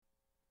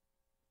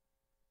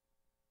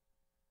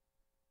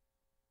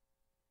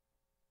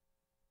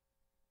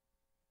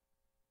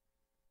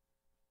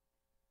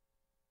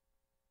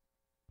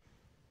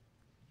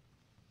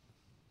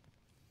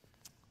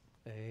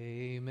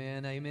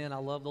Amen, amen. I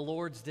love the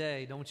Lord's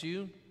Day, don't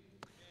you?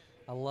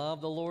 I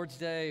love the Lord's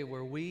Day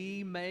where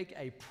we make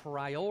a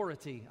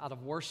priority out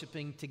of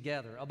worshiping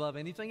together above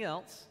anything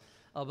else,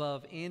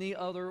 above any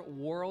other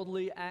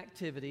worldly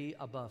activity,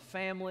 above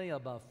family,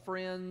 above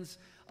friends,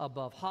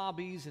 above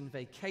hobbies and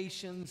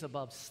vacations,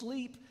 above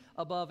sleep,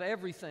 above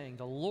everything.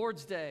 The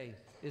Lord's Day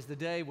is the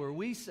day where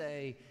we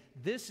say,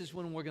 this is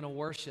when we're going to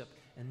worship,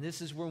 and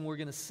this is when we're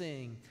going to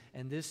sing,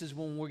 and this is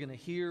when we're going to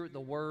hear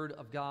the Word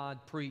of God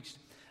preached.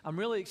 I'm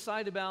really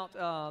excited about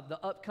the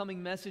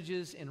upcoming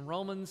messages in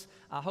Romans.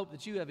 I hope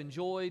that you have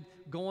enjoyed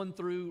going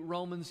through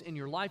Romans in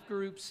your life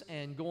groups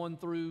and going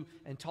through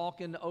and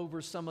talking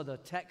over some of the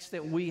texts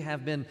that we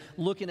have been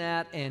looking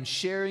at and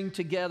sharing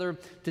together.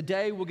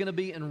 Today we're going to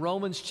be in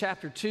Romans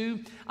chapter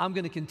 2. I'm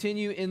going to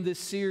continue in this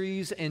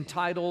series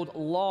entitled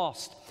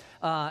Lost.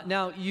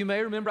 Now, you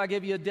may remember I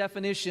gave you a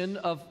definition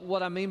of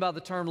what I mean by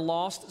the term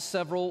lost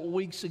several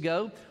weeks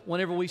ago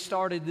whenever we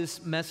started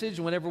this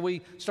message, whenever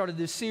we started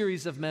this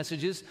series of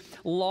messages.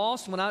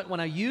 Lost, when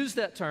I use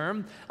that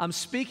term, I'm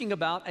speaking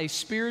about a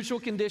spiritual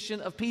condition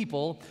of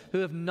people who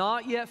have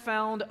not yet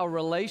found a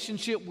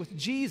relationship with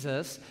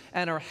Jesus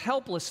and are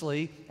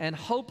helplessly and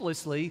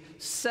hopelessly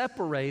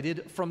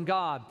separated from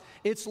God.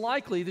 It's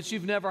likely that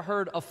you've never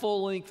heard a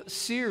full-length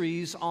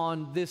series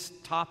on this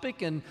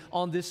topic and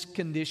on this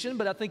condition,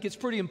 but I think it's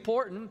pretty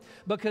important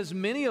because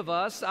many of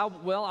us,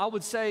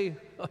 I'd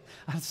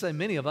say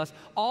many of us,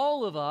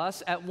 all of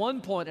us at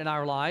one point in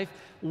our life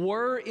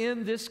were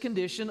in this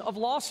condition of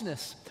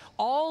lostness.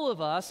 All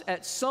of us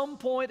at some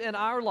point in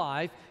our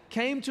life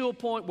came to a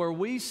point where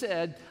we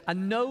said, I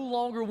no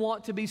longer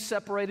want to be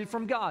separated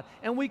from God.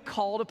 And we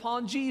called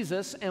upon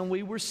Jesus and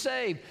we were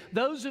saved.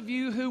 Those of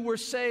you who were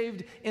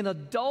saved in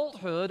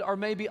adulthood or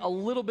maybe a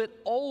little bit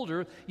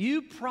older,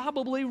 you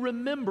probably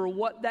remember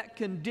what that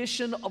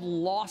condition of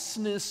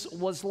lostness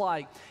was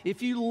like.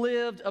 If you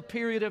lived a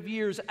period of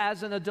years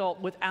as an adult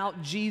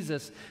without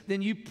Jesus,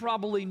 then you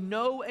probably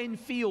know and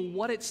feel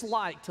what it's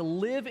like to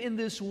live in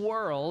this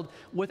world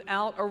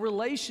without a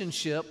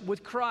relationship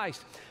with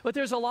Christ. But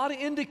there's a lot of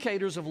indicators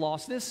of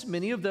lostness.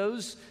 Many of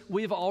those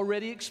we've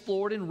already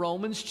explored in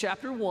Romans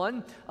chapter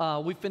 1.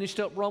 We finished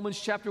up Romans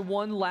chapter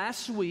 1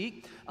 last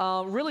week.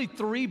 Really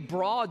three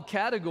broad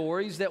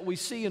categories that we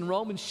see in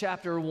Romans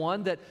chapter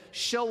 1 that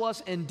show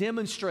us and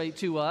demonstrate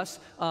to us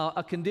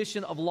a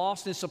condition of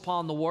lostness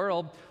upon the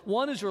world.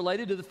 One is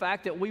related to the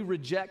fact that we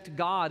reject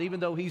God, even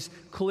though He's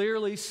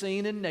clearly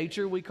seen in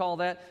nature. We call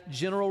that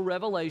general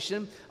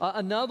revelation.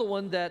 Another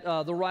one that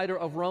the writer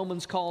of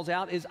Romans calls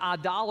out is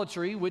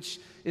idolatry, which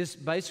is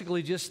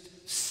basically just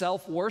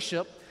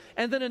self-worship.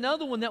 And then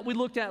another one that we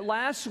looked at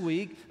last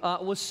week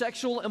was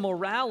sexual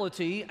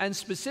immorality, and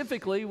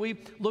specifically we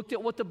looked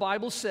at what the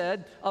Bible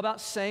said about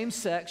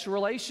same-sex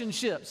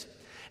relationships.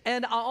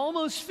 And I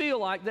almost feel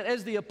like that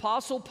as the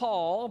Apostle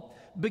Paul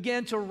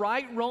began to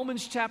write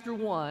Romans chapter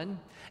 1,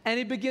 and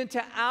he began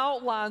to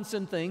outline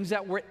some things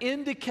that were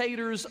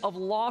indicators of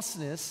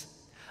lostness,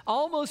 I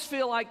almost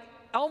feel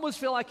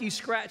like he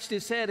scratched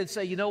his head and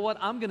said, you know what,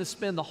 I'm going to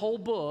spend the whole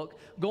book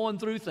going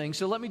through things,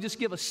 so let me just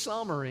give a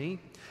summary.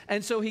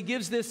 And so he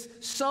gives this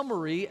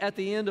summary at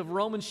the end of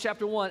Romans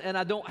chapter 1, and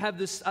I don't have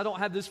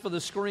this for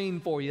the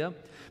screen for you.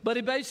 But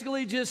he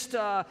basically just,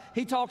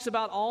 he talks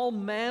about all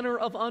manner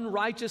of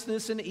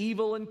unrighteousness and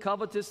evil and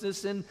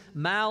covetousness and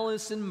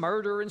malice and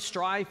murder and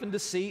strife and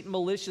deceit and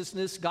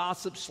maliciousness,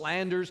 gossip,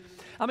 slanders.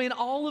 I mean,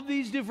 all of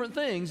these different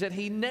things that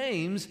he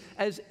names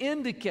as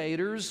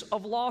indicators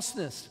of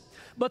lostness.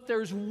 But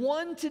there's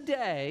one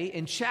today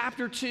in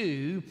chapter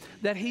 2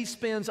 that he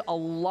spends a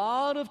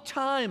lot of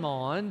time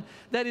on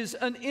that is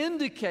an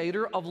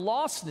indicator of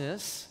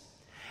lostness.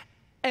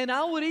 And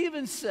I would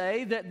even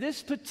say that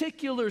this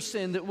particular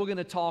sin that we're going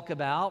to talk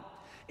about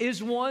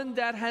is one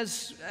that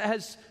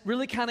has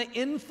really kind of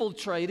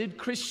infiltrated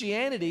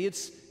Christianity.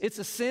 It's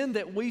a sin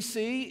that we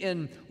see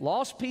in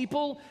lost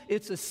people.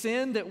 It's a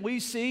sin that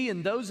we see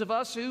in those of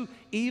us who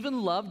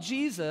even love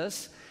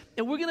Jesus.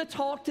 And we're going to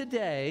talk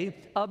today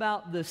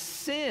about the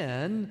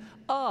sin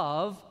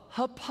of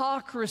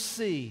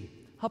hypocrisy.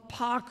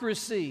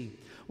 Hypocrisy.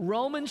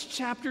 Romans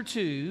chapter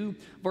 2,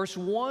 verse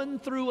 1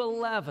 through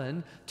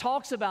 11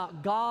 talks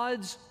about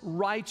God's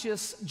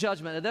righteous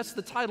judgment. And that's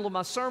the title of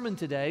my sermon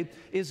today,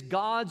 is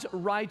God's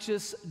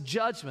righteous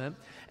judgment.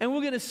 And we're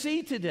going to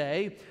see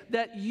today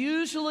that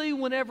usually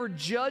whenever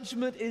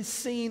judgment is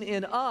seen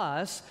in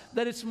us,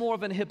 that it's more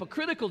of an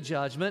hypocritical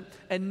judgment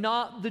and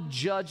not the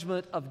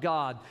judgment of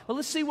God. Well,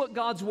 let's see what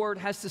God's Word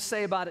has to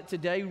say about it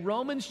today.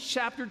 Romans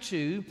chapter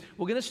 2,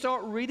 we're going to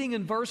start reading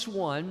in verse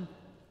 1.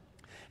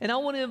 And I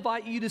want to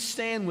invite you to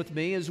stand with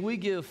me as we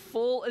give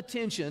full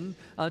attention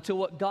to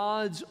what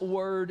God's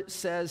Word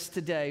says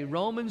today.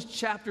 Romans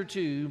chapter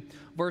 2,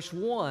 verse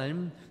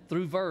 1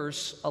 through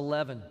verse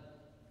 11.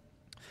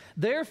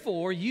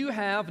 Therefore, you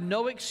have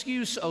no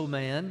excuse, O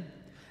man,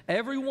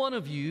 every one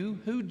of you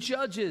who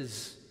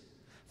judges.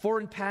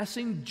 For in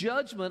passing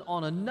judgment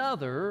on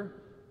another,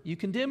 you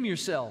condemn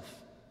yourself,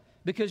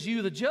 because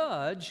you, the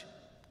judge,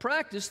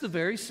 practice the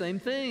very same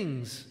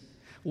things.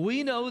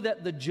 We know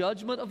that the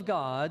judgment of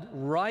God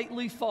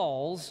rightly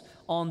falls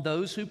on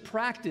those who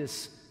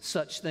practice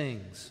such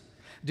things.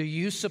 Do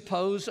you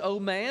suppose, O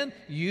man,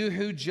 you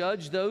who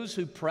judge those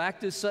who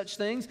practice such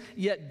things,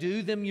 yet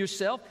do them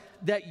yourself,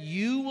 that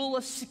you will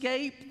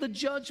escape the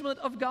judgment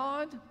of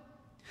God?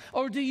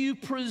 Or do you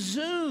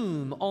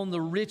presume on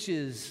the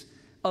riches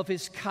of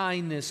His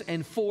kindness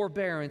and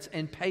forbearance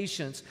and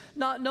patience,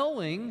 not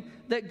knowing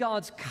that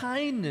God's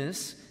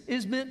kindness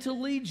is meant to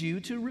lead you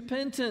to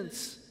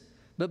repentance?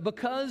 But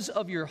because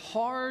of your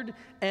hard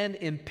and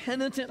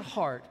impenitent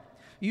heart,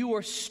 you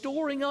are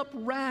storing up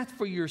wrath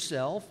for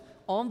yourself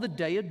on the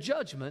day of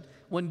judgment,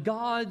 when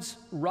God's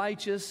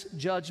righteous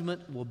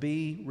judgment will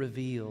be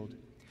revealed.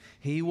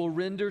 He will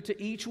render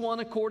to each one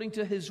according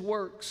to his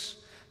works.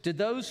 To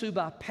those who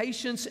by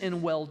patience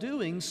and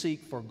well-doing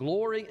seek for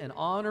glory and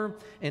honor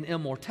and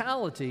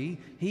immortality,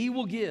 He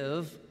will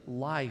give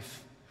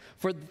life.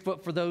 For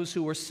those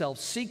who are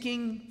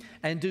self-seeking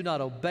and do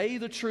not obey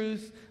the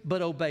truth,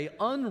 but obey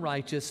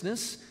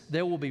unrighteousness,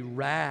 there will be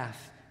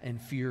wrath and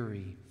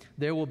fury.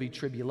 There will be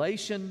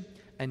tribulation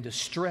and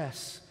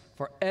distress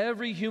for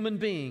every human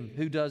being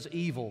who does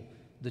evil,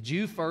 the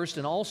Jew first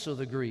and also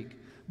the Greek,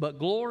 but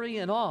glory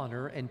and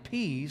honor and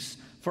peace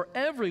for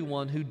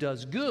everyone who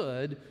does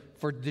good,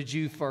 for the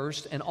Jew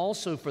first and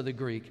also for the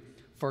Greek,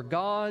 for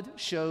God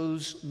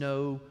shows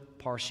no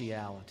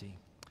partiality.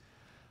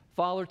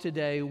 Father,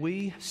 today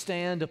we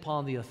stand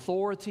upon the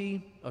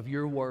authority of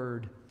your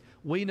word.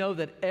 We know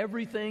that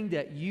everything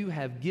that you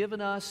have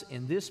given us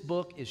in this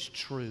book is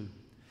true.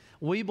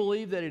 We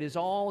believe that it is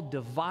all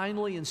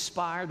divinely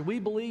inspired. We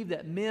believe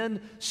that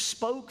men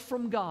spoke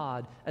from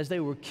God as they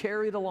were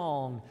carried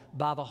along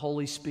by the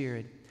Holy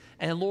Spirit.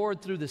 And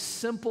Lord, through the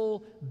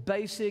simple,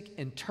 basic,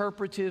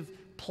 interpretive,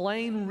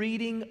 plain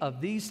reading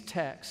of these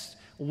texts,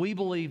 we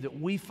believe that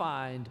we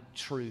find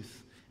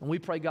truth. And we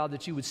pray, God,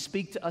 that you would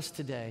speak to us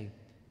today.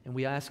 And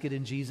we ask it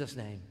in Jesus'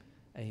 name.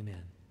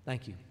 Amen.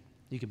 Thank you.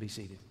 You can be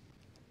seated.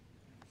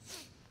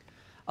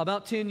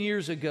 About 10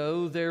 years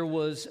ago, there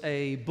was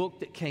a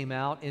book that came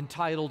out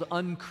entitled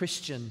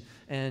Unchristian.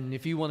 And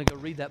if you want to go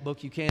read that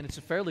book, you can. It's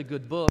a fairly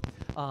good book.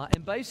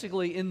 And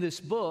basically, in this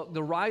book,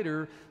 the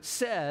writer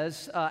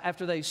says,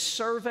 after they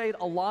surveyed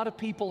a lot of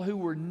people who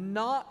were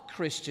not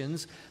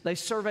Christians, they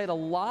surveyed a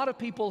lot of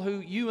people who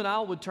you and I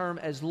would term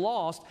as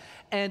lost,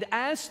 and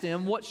asked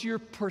them, what's your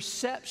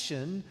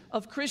perception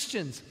of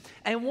Christians?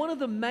 And one of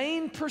the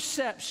main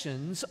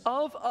perceptions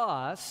of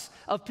us,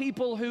 of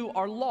people who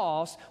are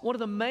lost, one of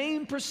the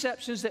main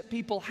perceptions that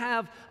people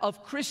have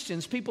of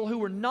Christians, people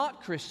who are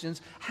not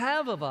Christians,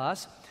 have of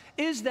us,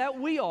 is that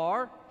we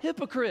are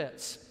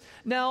hypocrites.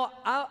 Now,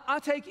 I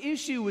take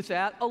issue with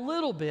that a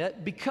little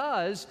bit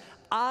because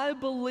I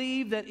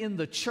believe that in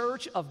the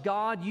church of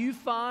God, you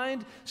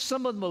find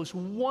some of the most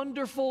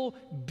wonderful,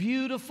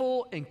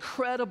 beautiful,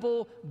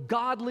 incredible,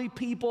 godly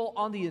people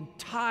on the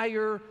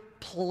entire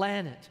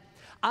planet.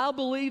 I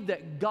believe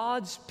that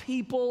God's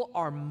people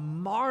are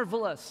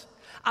marvelous.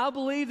 I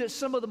believe that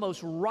some of the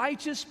most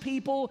righteous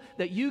people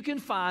that you can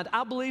find,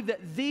 I believe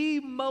that the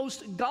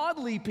most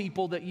godly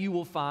people that you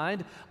will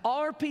find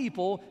are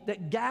people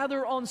that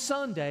gather on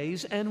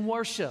Sundays and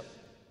worship.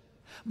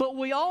 But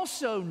we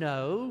also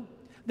know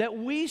that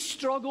we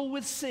struggle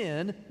with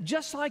sin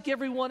just like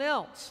everyone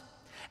else.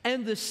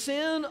 And the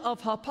sin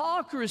of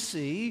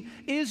hypocrisy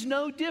is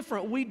no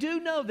different. We do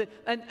know that,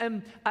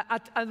 and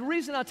the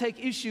reason I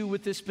take issue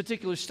with this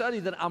particular study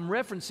that I'm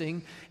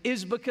referencing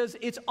is because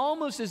it's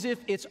almost as if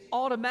it's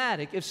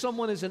automatic. If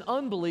someone is an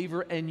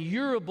unbeliever and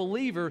you're a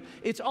believer,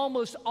 it's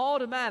almost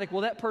automatic,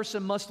 well, that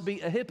person must be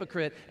a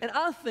hypocrite. And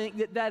I think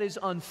that that is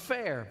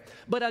unfair.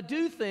 But I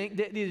do think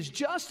that it is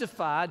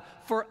justified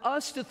for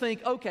us to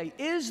think, okay,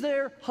 is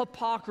there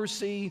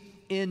hypocrisy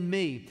in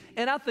me?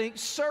 And I think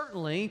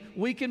certainly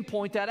we can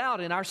point that out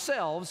in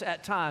ourselves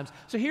at times.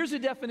 So here's a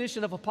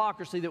definition of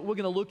hypocrisy that we're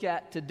going to look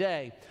at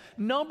today.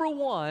 Number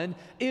one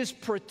is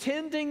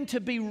pretending to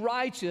be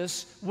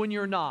righteous when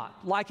you're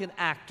not, like an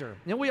actor.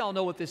 And we all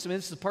know what this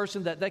means. It's the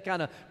person that they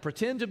kind of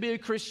pretend to be a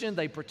Christian,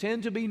 they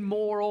pretend to be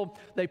moral,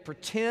 they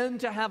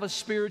pretend to have a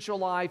spiritual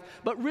life,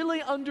 but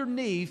really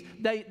underneath,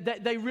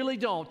 they really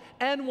don't.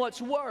 And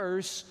what's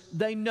worse,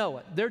 they know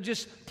it. They're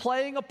just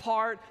playing a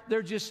part,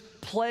 they're just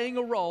playing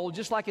a role,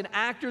 just like an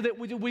actor that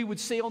we would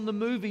see on the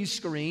movie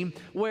screen,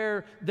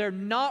 where they're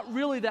not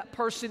really that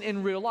person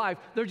in real life,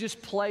 they're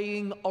just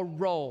playing a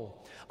role.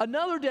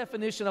 Another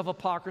definition of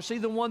hypocrisy,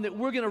 the one that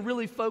we're going to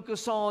really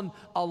focus on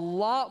a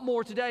lot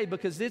more today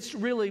because it's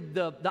really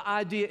the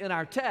idea in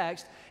our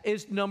text,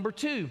 is number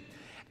two.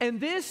 And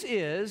this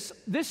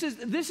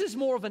is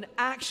more of an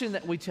action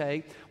that we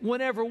take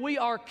whenever we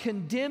are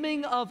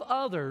condemning of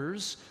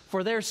others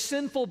for their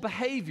sinful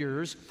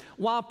behaviors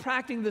while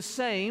practicing the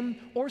same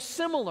or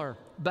similar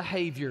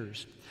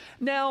behaviors.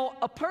 Now,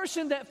 a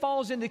person that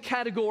falls into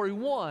category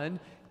one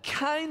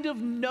kind of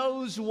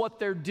knows what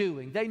they're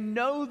doing. They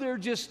know they're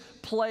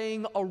just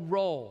playing a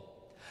role.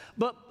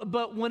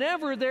 But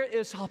whenever there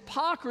is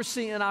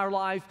hypocrisy in our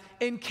life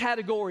in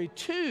category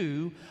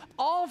two,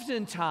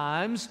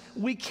 Oftentimes,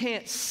 we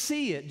can't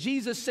see it.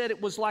 Jesus said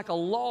it was like a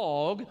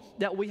log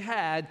that we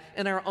had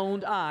in our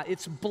own eye.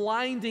 It's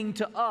blinding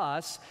to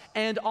us,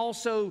 and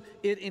also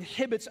it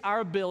inhibits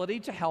our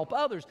ability to help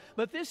others.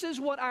 But this is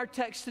what our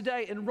text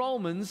today in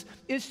Romans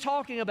is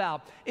talking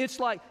about. It's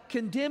like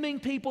condemning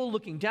people,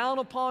 looking down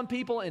upon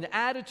people in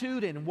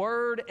attitude, in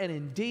word, and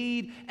in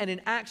deed, and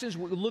in actions.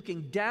 We're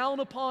looking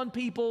down upon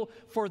people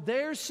for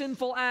their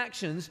sinful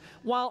actions,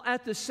 while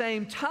at the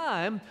same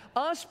time,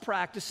 us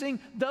practicing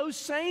those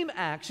same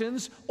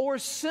actions or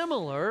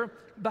similar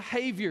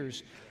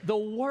behaviors. The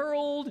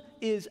world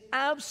is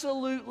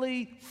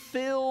absolutely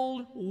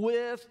filled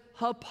with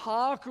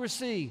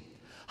hypocrisy.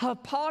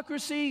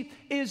 Hypocrisy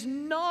is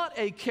not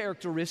a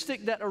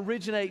characteristic that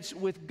originates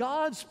with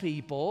God's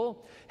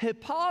people.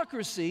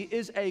 Hypocrisy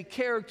is a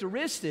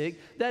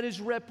characteristic that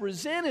is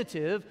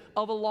representative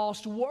of a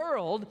lost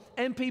world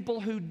and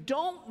people who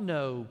don't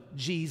know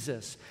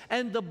Jesus.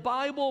 And the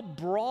Bible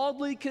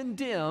broadly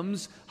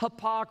condemns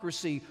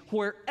hypocrisy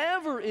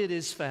wherever it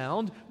is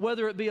found,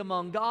 whether it be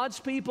among God's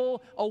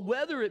people or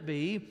whether it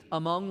be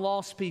among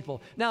lost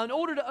people. Now, in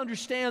order to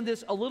understand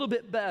this a little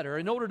bit better,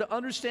 in order to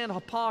understand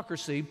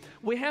hypocrisy,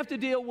 we have to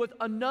deal with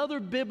another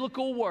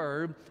biblical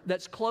word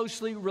that's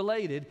closely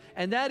related,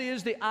 and that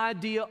is the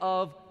idea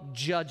of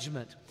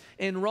judgment.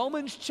 In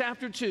Romans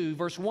chapter 2,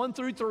 verse 1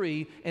 through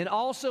 3, and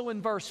also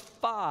in verse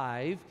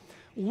 5,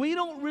 we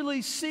don't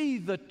really see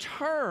the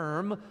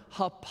term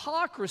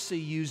hypocrisy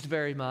used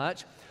very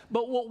much,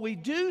 but what we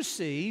do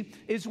see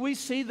is we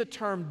see the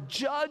term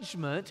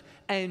judgment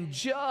and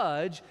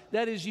judge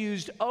that is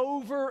used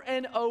over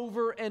and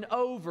over and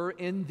over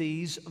in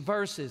these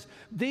verses.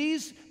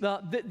 This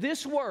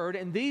word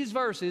and these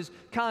verses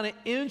kind of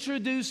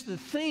introduce the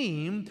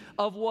theme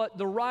of what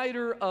the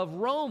writer of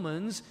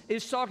Romans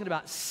is talking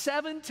about.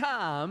 7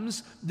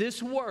 times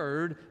this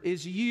word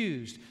is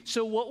used.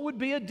 So what would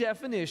be a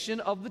definition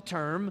of the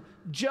term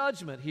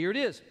judgment? Here it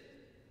is.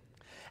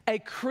 A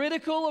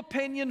critical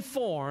opinion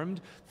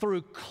formed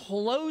through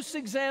close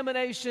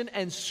examination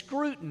and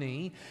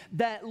scrutiny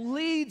that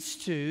leads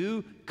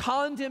to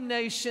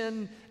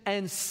condemnation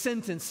and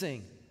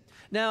sentencing.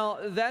 Now,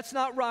 that's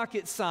not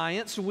rocket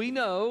science. We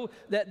know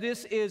that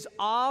this is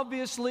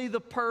obviously the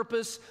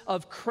purpose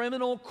of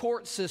criminal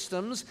court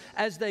systems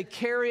as they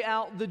carry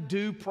out the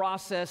due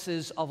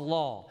processes of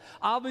law.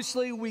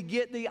 Obviously, we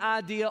get the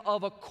idea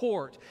of a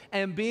court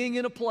and being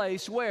in a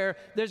place where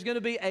there's going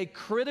to be a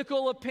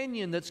critical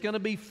opinion that's going to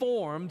be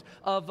formed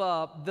of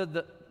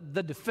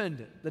the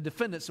defendant. The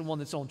defendant's the one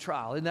that's on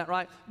trial, isn't that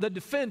right? The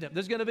defendant.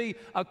 There's going to be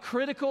a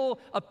critical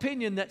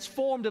opinion that's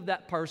formed of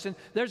that person.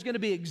 There's going to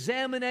be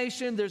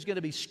examination. There's going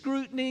to be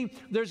scrutiny.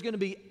 There's going to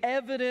be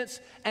evidence.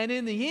 And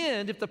in the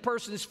end, if the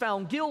person is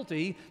found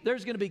guilty,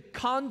 there's going to be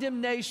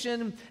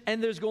condemnation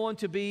and there's going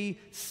to be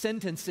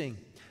sentencing.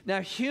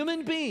 Now,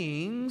 human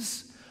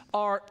beings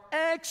are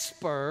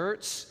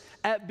experts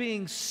at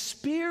being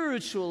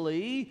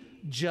spiritually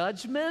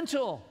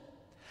judgmental.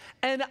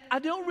 And I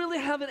don't really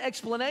have an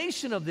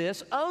explanation of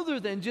this other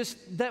than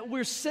just that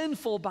we're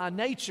sinful by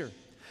nature.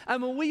 I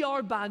mean, we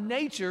are by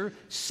nature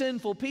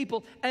sinful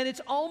people, and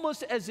it's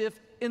almost as if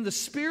in the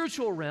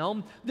spiritual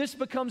realm, this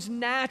becomes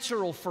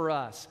natural for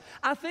us.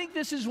 I think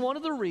this is one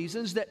of the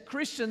reasons that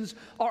Christians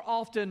are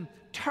often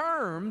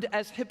termed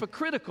as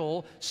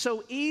hypocritical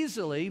so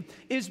easily,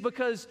 is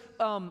because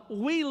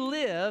we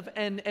live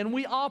and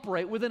we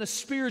operate within a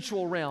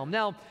spiritual realm.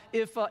 Now,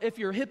 if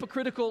you're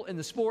hypocritical in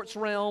the sports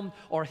realm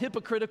or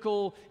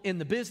hypocritical in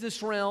the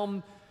business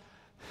realm,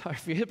 or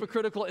if you're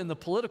hypocritical in the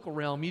political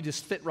realm, you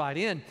just fit right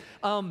in.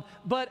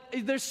 But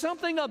there's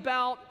something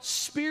about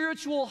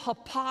spiritual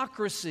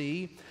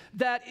hypocrisy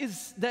that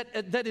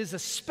is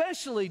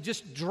especially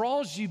just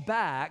draws you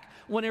back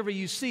whenever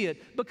you see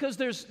it, because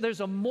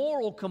there's a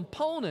moral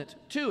component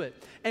to it.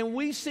 And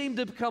we seem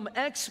to become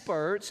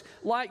experts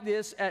like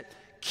this at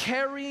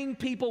carrying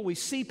people. We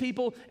see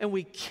people and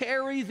we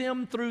carry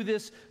them through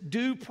this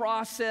due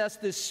process,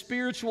 this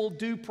spiritual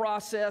due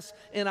process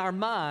in our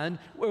mind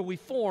where we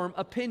form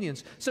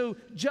opinions. So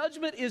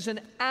judgment is an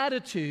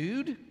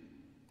attitude.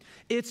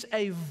 It's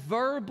a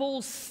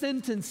verbal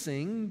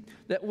sentencing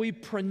that we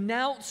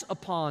pronounce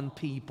upon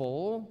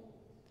people.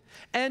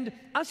 And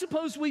I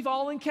suppose we've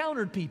all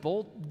encountered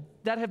people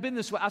that have been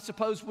this way. I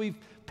suppose we've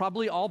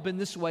probably all been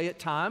this way at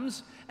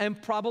times, and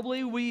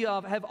probably we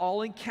have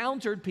all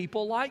encountered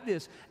people like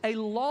this. A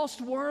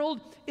lost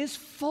world is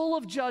full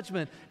of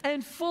judgment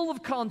and full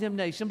of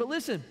condemnation. But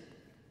listen,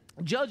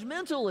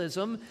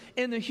 judgmentalism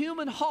in the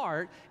human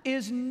heart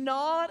is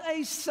not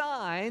a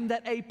sign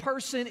that a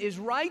person is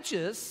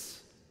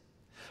righteous.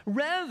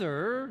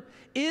 Rather,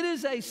 it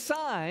is a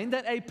sign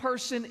that a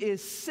person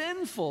is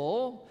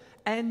sinful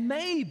and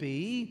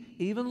maybe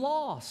even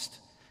lost.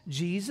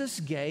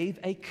 Jesus gave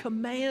a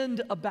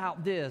command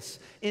about this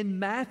in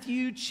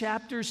Matthew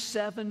chapter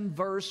 7,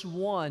 verse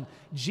 1.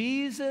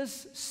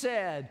 Jesus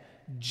said,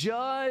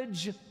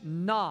 "Judge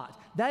not."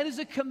 That is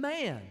a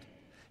command.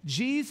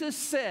 Jesus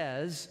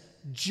says,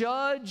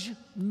 judge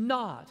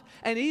not.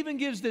 And he even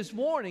gives this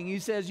warning. He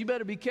says, you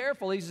better be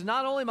careful. He says,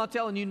 not only am I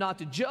telling you not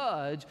to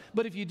judge,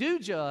 but if you do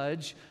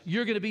judge,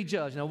 you're going to be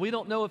judged. Now, we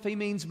don't know if he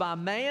means by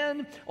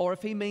man or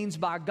if he means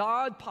by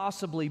God,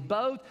 possibly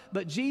both.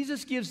 But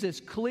Jesus gives this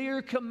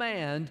clear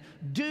command,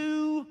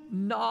 do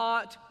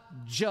not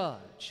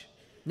judge.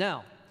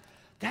 Now,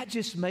 that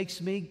just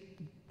makes me,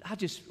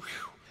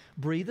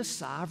 breathe a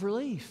sigh of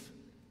relief.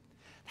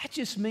 That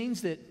just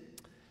means that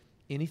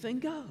anything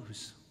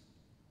goes.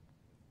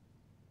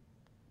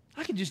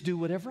 I can just do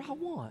whatever I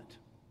want,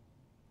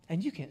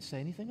 and you can't say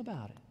anything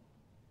about it.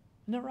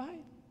 Isn't that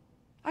right?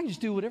 I can just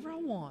do whatever I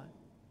want.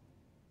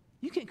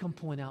 You can't come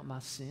point out my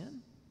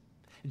sin.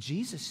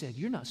 Jesus said,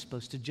 you're not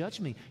supposed to judge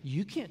me.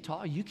 You can't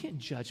talk, you can't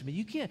judge me.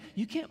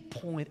 You can't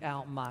point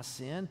out my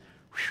sin.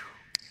 Whew.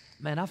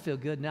 Man, I feel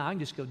good now. I can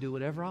just go do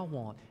whatever I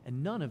want.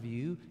 And none of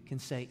you can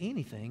say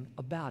anything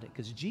about it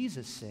because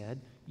Jesus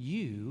said,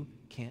 you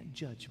can't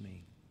judge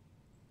me.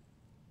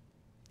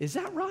 Is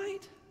that right?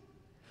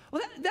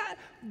 Well,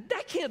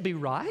 that can't be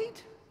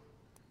right.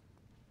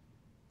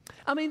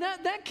 I mean,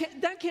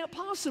 that can't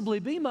possibly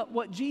be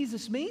what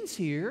Jesus means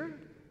here.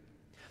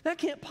 That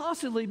can't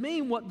possibly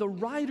mean what the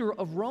writer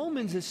of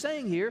Romans is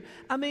saying here.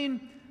 I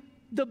mean,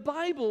 the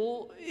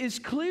Bible is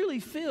clearly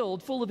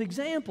full of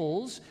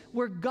examples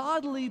where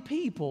godly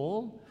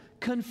people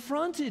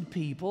confronted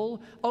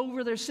people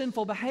over their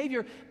sinful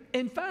behavior.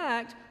 In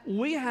fact,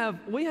 we have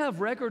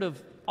record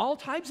of all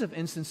types of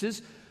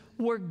instances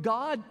where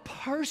God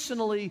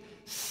personally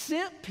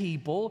sent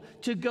people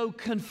to go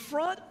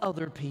confront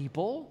other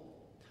people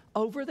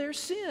over their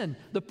sin.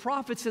 The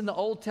prophets in the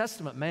Old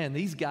Testament, man,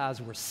 these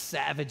guys were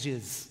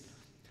savages.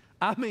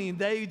 I mean,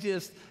 they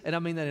just, and I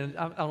mean that in,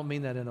 I don't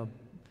mean that in a,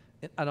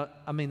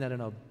 I mean that in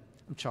a,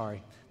 I'm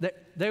sorry.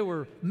 They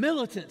were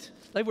militant.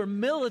 They were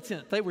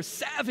militant. They were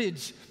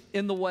savage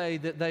in the way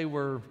that they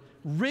were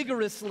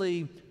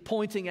rigorously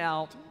pointing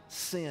out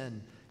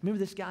sin. Remember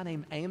this guy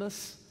named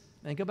Amos?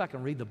 Man, go back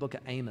and read the book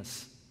of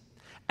Amos.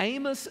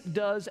 Amos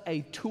does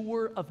a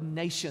tour of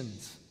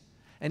nations.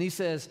 And he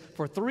says,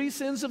 for 3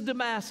 sins of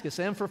Damascus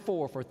and for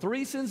 4, for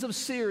 3 sins of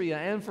Syria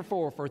and for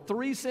 4, for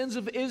 3 sins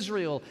of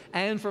Israel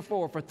and for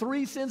 4, for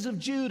 3 sins of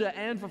Judah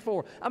and for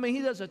 4. I mean,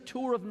 he does a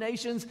tour of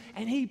nations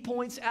and he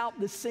points out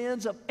the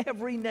sins of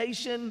every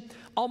nation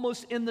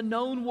almost in the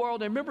known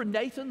world. And remember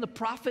Nathan the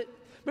prophet?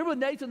 Remember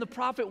Nathan the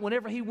prophet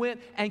whenever he went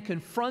and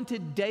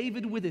confronted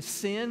David with his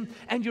sin?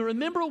 And you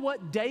remember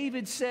what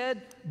David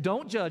said?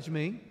 Don't judge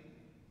me.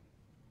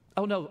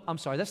 Oh, no, I'm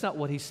sorry. That's not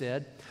what he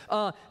said.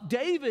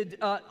 David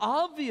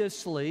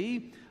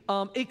obviously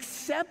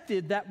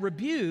accepted that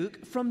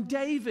rebuke from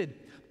David.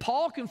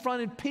 Paul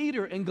confronted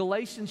Peter in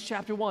Galatians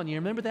chapter 1. You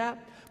remember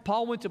that?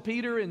 Paul went to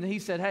Peter and he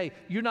said, hey,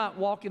 you're not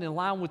walking in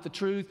line with the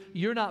truth.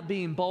 You're not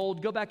being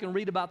bold. Go back and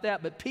read about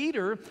that. But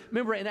Peter,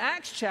 remember in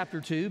Acts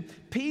chapter 2,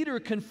 Peter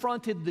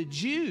confronted the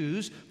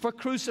Jews for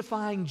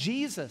crucifying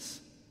Jesus.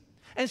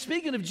 And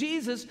speaking of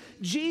Jesus,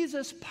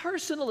 Jesus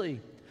personally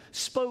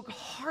spoke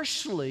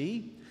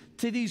harshly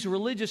to these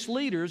religious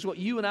leaders, what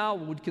you and I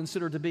would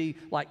consider to be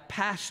like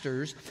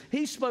pastors.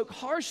 He spoke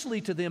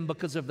harshly to them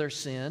because of their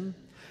sin,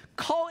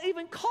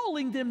 even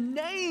calling them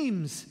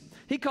names.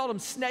 He called them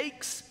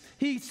snakes.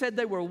 He said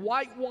they were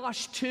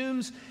whitewashed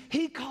tombs.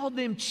 He called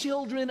them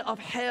children of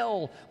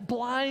hell,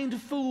 blind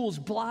fools,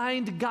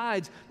 blind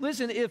guides.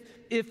 Listen, if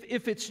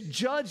it's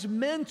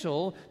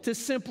judgmental to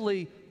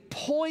simply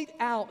point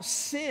out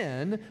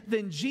sin,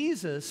 then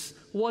Jesus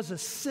was a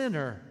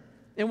sinner.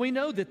 And we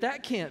know that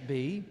that can't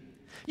be.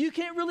 You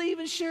can't really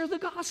even share the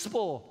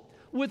gospel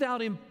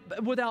without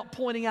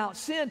pointing out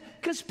sin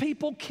because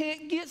people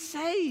can't get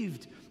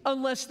saved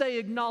unless they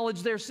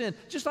acknowledge their sin.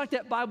 Just like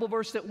that Bible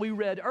verse that we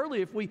read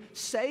earlier, if we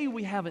say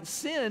we haven't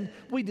sinned,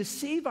 we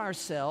deceive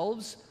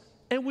ourselves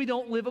and we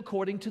don't live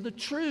according to the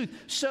truth.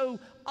 So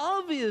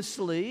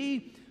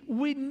obviously,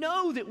 we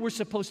know that we're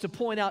supposed to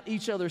point out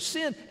each other's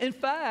sin. In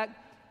fact,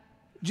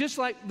 just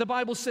like the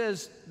Bible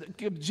says,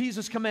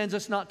 Jesus commands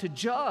us not to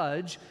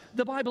judge,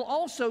 the Bible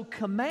also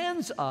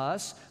commands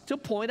us to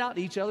point out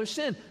each other's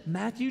sin.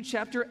 Matthew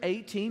chapter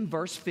 18,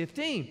 verse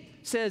 15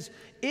 says,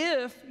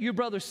 if your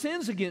brother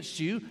sins against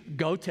you,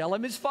 go tell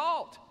him his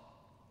fault.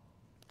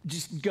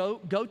 Just go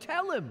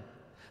tell him.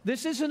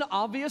 This is an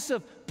obvious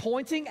of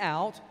pointing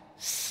out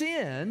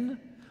sin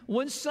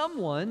when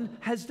someone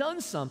has done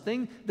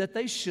something that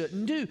they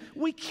shouldn't do.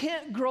 We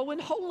can't grow in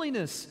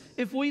holiness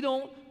if we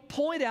don't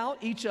point out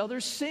each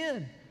other's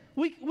sin.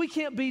 We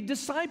can't be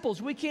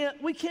disciples. We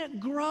can't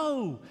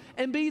grow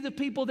and be the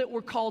people that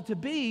we're called to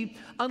be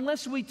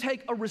unless we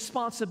take a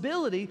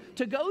responsibility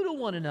to go to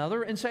one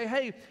another and say,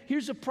 hey,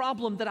 here's a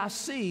problem that I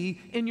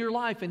see in your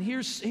life, and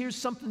here's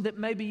something that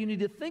maybe you need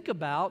to think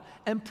about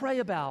and pray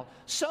about.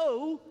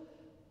 So,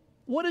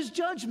 what does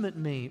judgment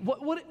mean?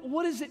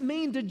 What does it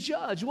mean to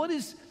judge? What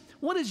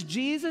is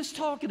Jesus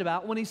talking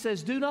about when he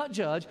says, do not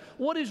judge?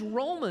 What is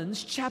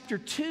Romans chapter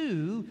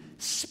 2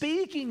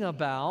 speaking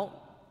about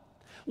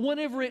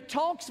whenever it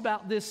talks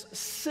about this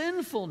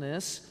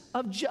sinfulness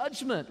of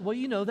judgment? Well,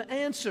 you know the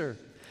answer.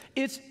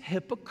 It's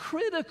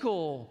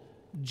hypocritical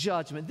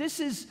judgment. This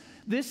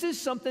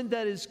is something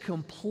that is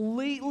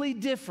completely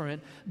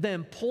different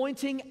than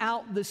pointing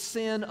out the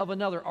sin of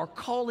another or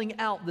calling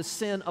out the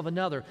sin of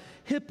another.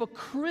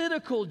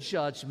 Hypocritical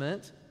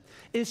judgment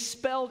is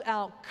spelled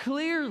out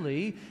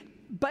clearly.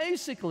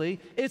 Basically,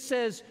 it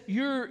says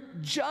you're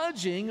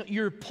judging,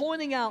 you're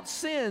pointing out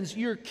sins,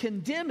 you're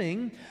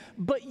condemning,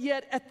 but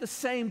yet at the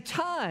same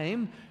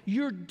time,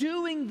 you're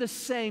doing the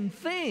same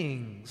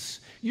things.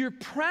 You're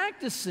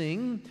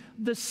practicing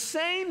the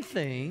same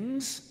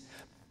things,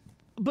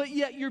 but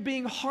yet you're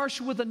being harsh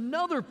with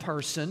another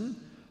person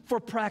for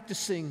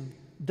practicing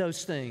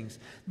those things.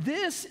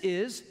 This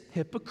is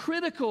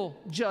hypocritical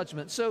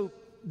judgment. So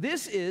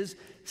this is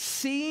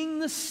seeing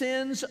the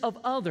sins of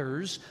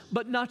others,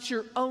 but not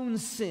your own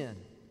sin.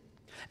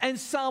 And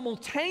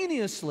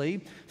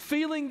simultaneously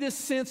feeling this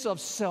sense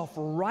of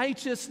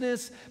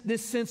self-righteousness,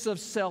 this sense of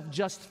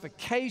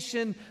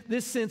self-justification,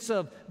 this sense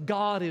of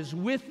God is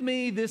with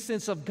me, this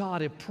sense of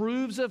God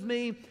approves of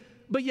me.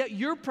 But yet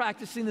you're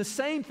practicing the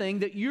same thing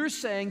that you're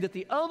saying that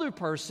the other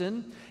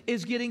person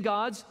is getting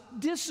God's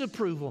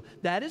disapproval.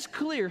 That is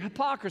clear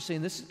hypocrisy.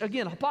 And this,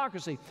 again,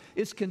 hypocrisy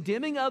is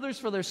condemning others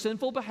for their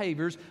sinful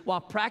behaviors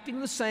while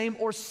practicing the same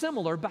or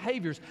similar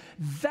behaviors.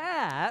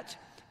 That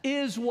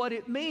is what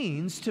it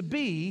means to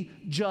be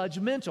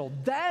judgmental.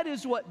 That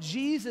is what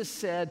Jesus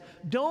said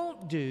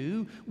don't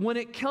do when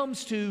it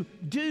comes to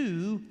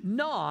do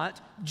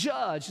not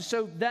judge.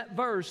 So that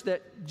verse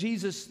that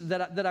Jesus,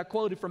 that I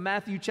quoted from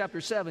Matthew chapter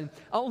 7,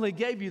 I only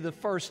gave you the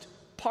first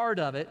part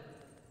of it,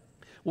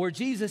 where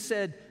Jesus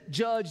said,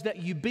 judge that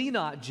you be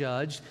not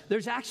judged.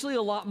 There's actually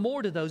a lot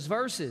more to those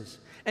verses.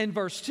 And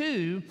verse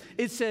 2,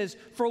 it says,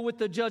 for with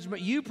the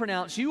judgment you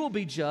pronounce, you will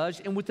be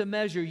judged, and with the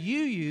measure you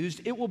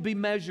used, it will be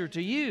measured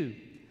to you.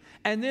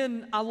 And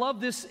then I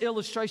love this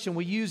illustration.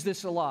 We use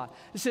this a lot.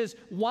 It says,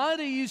 why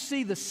do you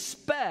see the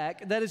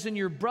speck that is in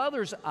your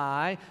brother's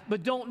eye,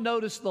 but don't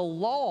notice the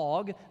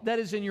log that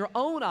is in your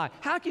own eye?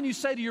 How can you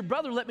say to your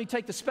brother, let me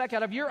take the speck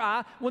out of your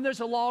eye, when there's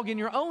a log in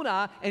your own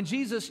eye? And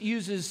Jesus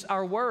uses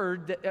our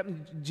word.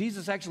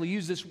 Jesus actually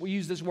used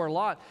this word a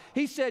lot.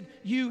 He said,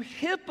 you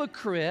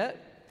hypocrite.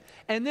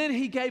 And then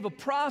he gave a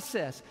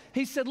process.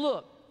 He said,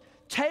 look,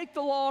 take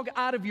the log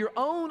out of your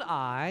own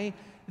eye,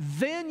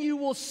 then you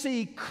will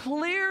see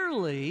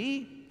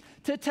clearly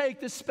to take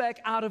the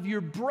speck out of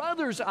your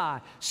brother's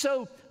eye.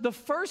 So the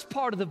first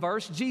part of the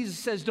verse, Jesus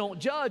says don't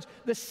judge.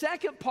 The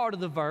second part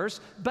of the verse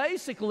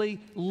basically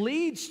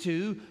leads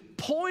to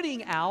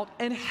pointing out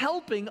and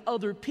helping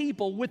other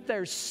people with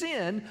their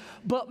sin,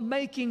 but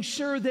making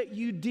sure that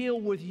you deal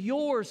with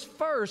yours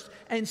first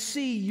and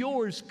see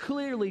yours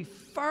clearly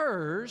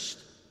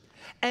first,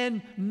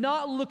 and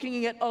not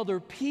looking at other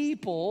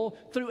people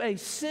through a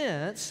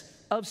sense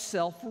of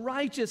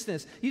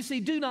self-righteousness. You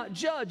see, do not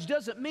judge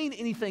doesn't mean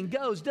anything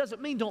goes,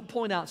 doesn't mean don't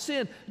point out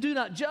sin. Do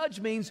not judge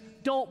means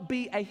don't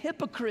be a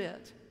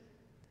hypocrite.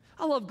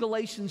 I love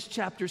Galatians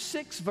chapter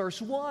 6, verse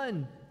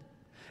 1.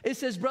 It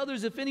says,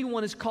 brothers, if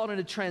anyone is caught in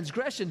a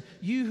transgression,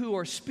 you who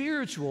are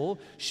spiritual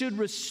should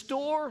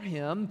restore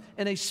him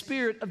in a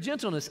spirit of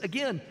gentleness.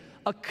 Again,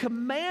 a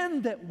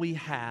command that we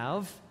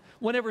have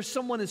whenever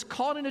someone is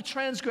caught in a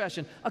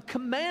transgression, a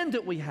command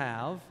that we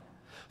have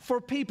for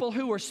people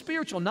who are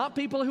spiritual, not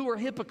people who are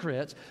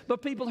hypocrites,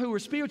 but people who are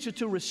spiritual,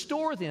 to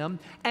restore them.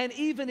 And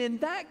even in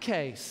that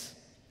case,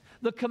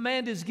 the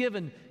command is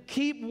given,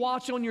 keep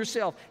watch on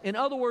yourself. In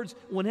other words,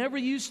 whenever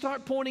you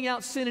start pointing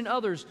out sin in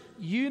others,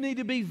 you need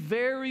to be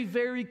very,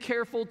 very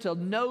careful to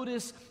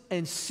notice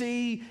and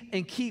see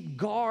and keep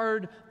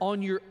guard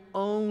on your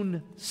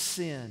own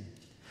sin.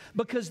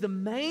 Because the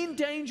main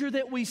danger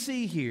that we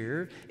see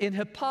here in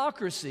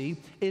hypocrisy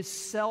is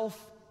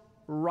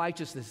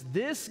self-righteousness.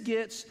 This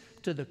gets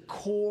to the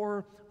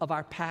core of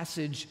our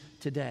passage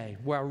today,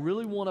 where I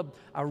really want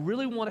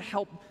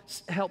to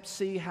help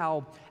see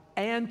how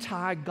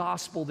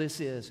anti-gospel this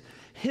is.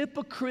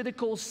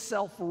 Hypocritical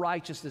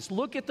self-righteousness.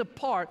 Look at the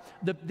part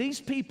that these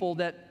people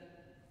that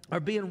are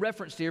being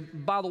referenced here,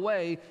 by the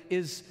way,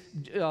 is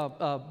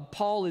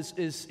Paul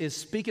is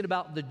speaking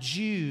about the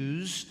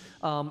Jews,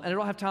 and I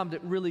don't have time to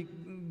really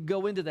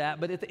go into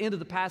that, but at the end of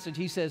the passage,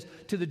 he says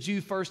to the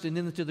Jew first and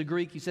then to the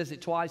Greek. He says it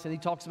twice, and he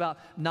talks about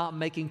not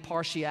making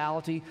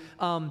partiality.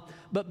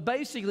 But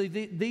basically,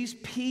 these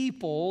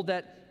people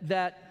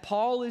that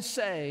Paul is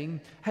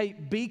saying, hey,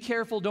 be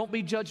careful, don't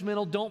be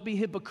judgmental, don't be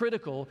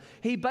hypocritical.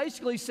 He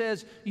basically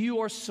says you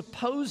are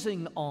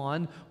supposing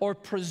on or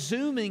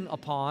presuming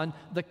upon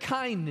the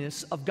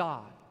kindness of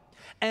God.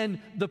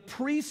 And the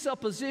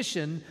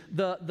presupposition,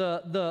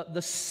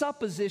 the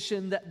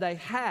supposition that they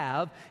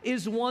have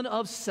is one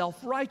of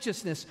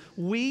self-righteousness.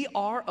 We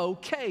are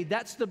okay.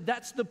 That's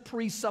the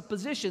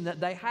presupposition that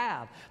they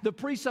have. The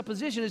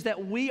presupposition is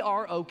that we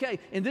are okay.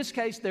 In this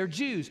case, they're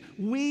Jews.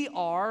 We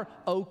are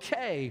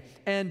okay.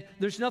 And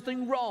there's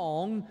nothing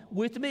wrong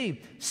with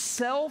me.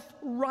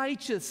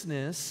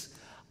 Self-righteousness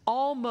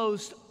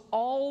almost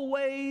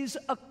always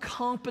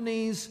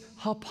accompanies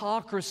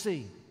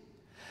hypocrisy,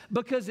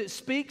 because it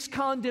speaks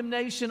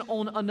condemnation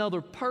on another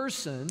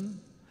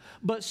person,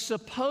 but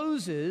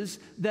supposes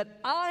that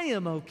I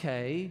am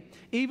okay,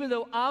 even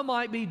though I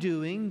might be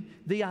doing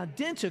the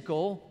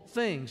identical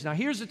things. Now,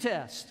 here's the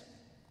test.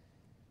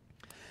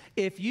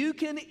 If you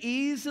can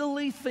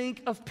easily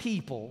think of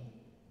people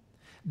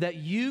that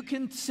you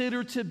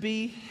consider to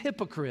be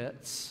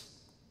hypocrites,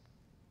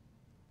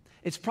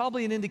 it's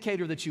probably an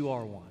indicator that you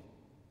are one.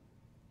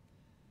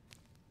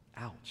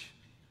 Ouch.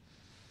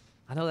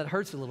 I know that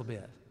hurts a little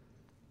bit.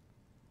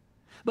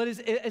 But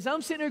as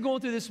I'm sitting there going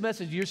through this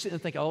message, you're sitting there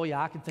thinking, oh,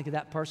 yeah, I can think of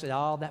that person.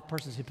 Oh, that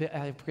person's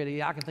hypocrite.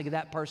 Yeah, I can think of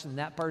that person and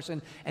that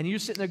person. And you're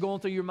sitting there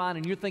going through your mind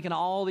and you're thinking of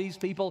all these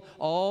people.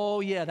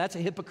 Oh, yeah, that's a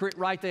hypocrite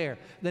right there.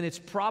 Then it's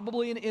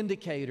probably an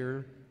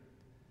indicator.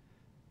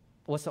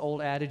 What's the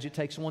old adage? It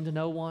takes one to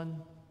know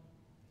one.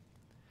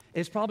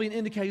 It's probably an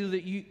indicator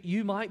that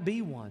you might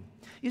be one.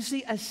 You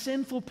see, as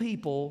sinful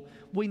people,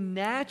 we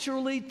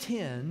naturally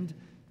tend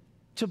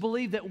to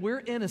believe that we're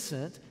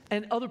innocent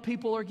and other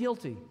people are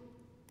guilty.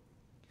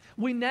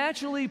 We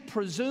naturally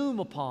presume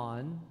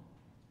upon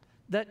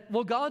that,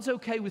 well, God's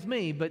okay with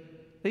me, but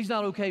He's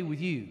not okay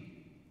with you.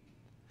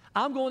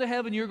 I'm going to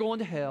heaven, you're going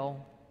to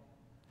hell.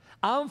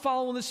 I'm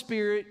following the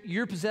Spirit,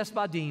 you're possessed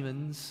by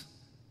demons.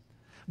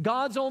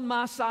 God's on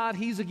my side,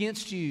 He's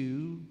against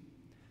you.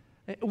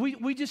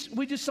 We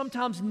just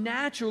sometimes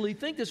naturally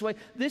think this way.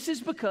 This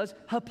is because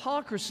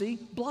hypocrisy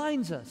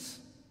blinds us.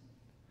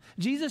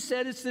 Jesus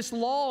said it's this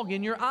log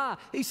in your eye.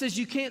 He says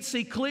you can't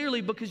see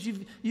clearly because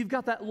you've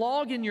got that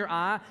log in your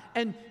eye,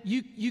 and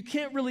you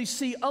can't really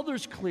see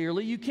others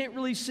clearly. You can't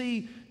really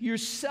see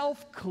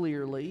yourself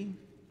clearly.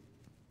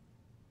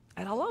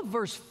 And I love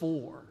verse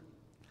 4.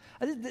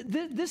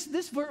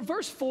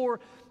 Verse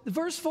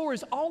 4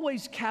 has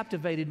always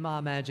captivated my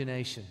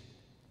imagination.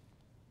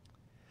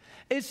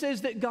 It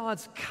says that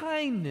God's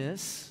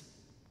kindness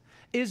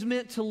is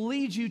meant to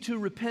lead you to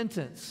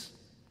repentance.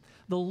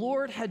 The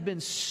Lord had been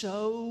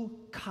so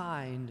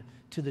kind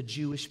to the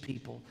Jewish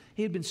people.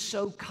 He had been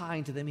so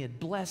kind to them. He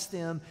had blessed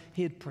them.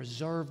 He had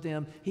preserved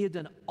them. He had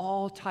done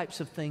all types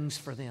of things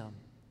for them.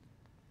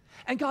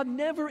 And God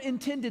never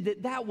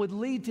intended that would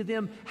lead to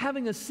them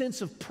having a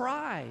sense of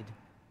pride.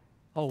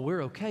 Oh,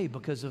 we're okay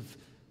because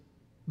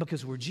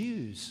we're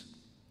Jews.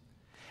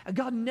 And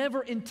God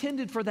never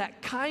intended for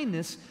that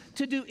kindness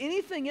to do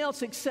anything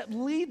else except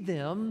lead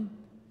them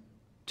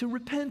to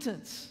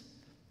repentance.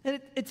 And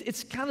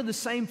it's kind of the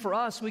same for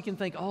us. We can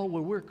think, oh,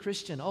 well, we're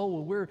Christian. Oh,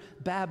 well, we're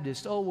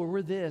Baptist. Oh, well,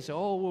 we're this.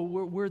 Oh,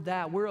 well, we're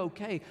that. We're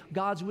okay.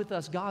 God's with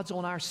us. God's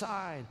on our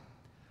side.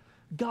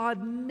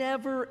 God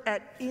never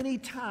at any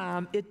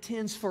time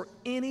intends for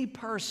any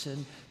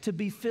person to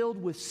be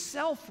filled with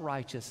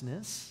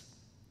self-righteousness,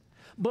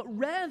 but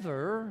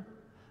rather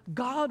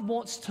God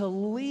wants to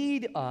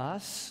lead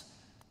us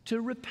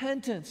to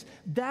repentance.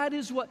 That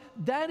is what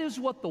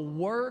the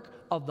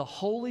work of the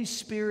Holy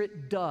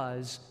Spirit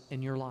does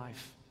in your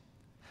life.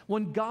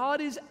 When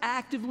God is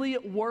actively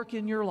at work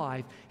in your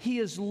life, He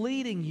is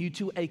leading you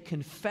to a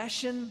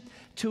confession,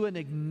 to an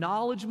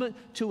acknowledgement,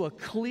 to a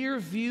clear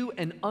view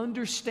and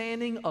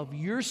understanding of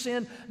your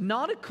sin.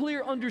 Not a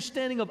clear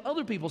understanding of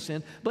other people's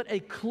sin, but a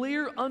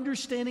clear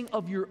understanding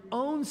of your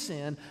own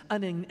sin,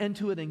 and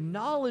to an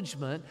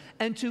acknowledgement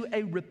and to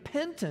a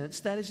repentance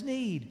that is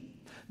needed.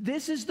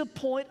 This is the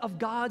point of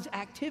God's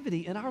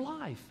activity in our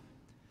life,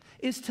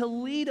 is to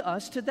lead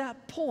us to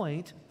that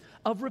point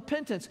of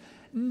repentance.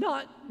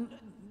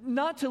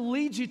 Not to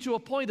lead you to a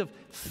point of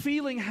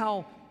feeling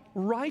how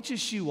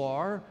righteous you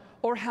are,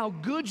 or how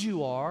good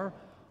you are,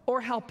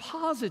 or how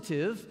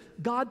positive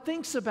God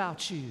thinks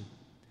about you.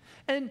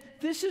 And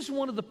this is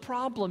one of the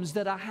problems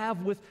that I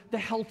have with the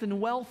health and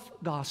wealth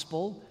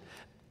gospel,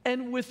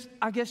 and with,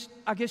 I guess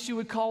you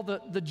would call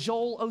the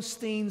Joel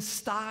Osteen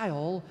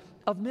style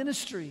of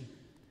ministry.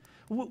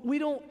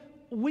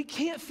 We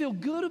can't feel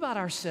good about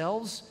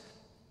ourselves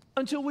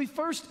until we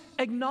first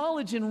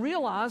acknowledge and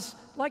realize,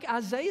 like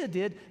Isaiah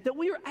did, that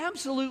we are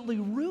absolutely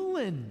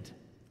ruined.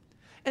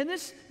 And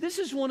this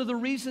is one of the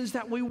reasons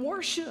that we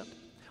worship.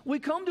 We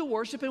come to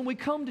worship and we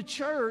come to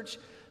church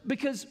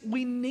because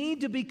we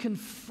need to be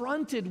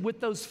confronted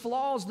with those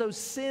flaws, those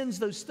sins,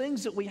 those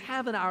things that we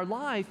have in our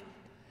life.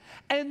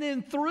 And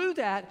then through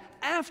that,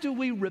 after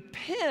we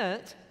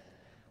repent,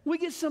 we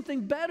get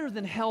something better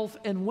than health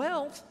and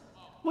wealth.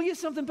 We get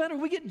something better.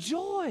 We get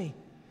joy.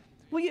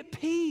 We get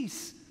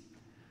peace.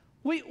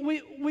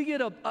 We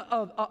get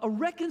a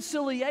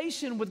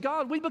reconciliation with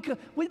God.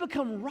 We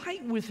become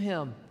right with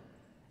Him.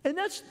 And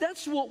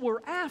that's what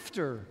we're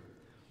after.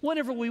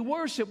 Whenever we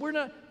worship, we're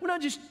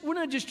not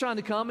just trying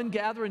to come and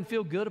gather and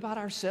feel good about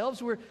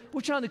ourselves. We're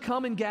trying to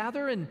come and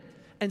gather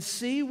and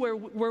see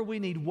where we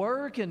need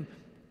work. And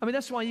I mean,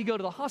 that's why you go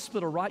to the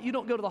hospital, right? You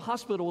don't go to the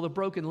hospital with a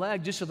broken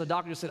leg just so the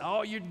doctor said,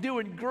 oh, you're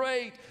doing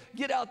great.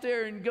 Get out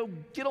there and go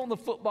get on the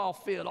football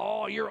field.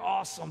 Oh, you're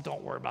awesome.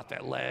 Don't worry about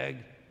that leg.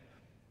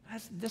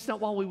 That's not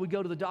why we would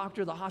go to the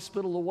doctor, the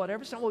hospital, or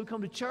whatever. It's not why we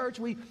come to church.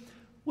 We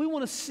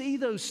want to see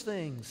those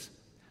things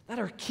that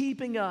are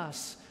keeping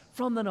us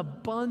from an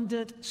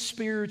abundant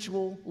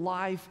spiritual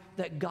life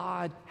that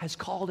God has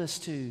called us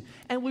to.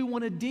 And we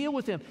want to deal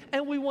with them.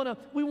 And we want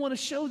to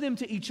show them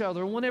to each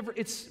other whenever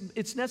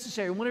it's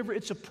necessary, whenever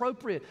it's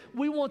appropriate.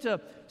 We want to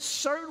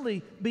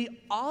certainly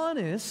be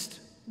honest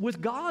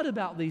with God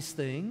about these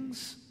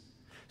things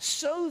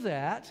so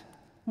that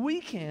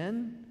we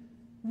can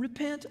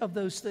repent of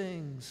those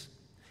things.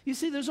 You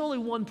see, there's only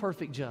one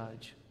perfect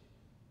judge.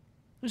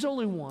 There's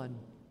only one.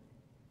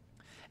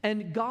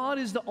 And God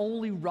is the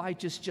only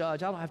righteous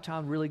judge. I don't have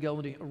time to really go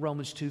into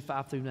Romans 2,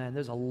 5 through 9.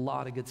 There's a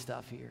lot of good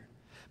stuff here.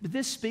 But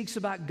this speaks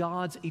about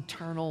God's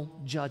eternal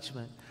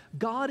judgment.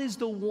 God is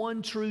the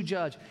one true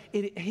judge.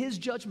 His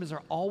judgments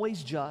are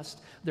always just.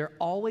 They're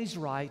always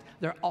right.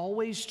 They're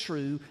always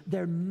true.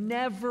 They're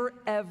never,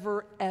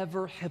 ever,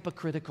 ever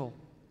hypocritical.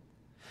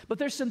 But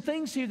there's some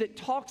things here that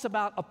talks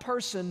about a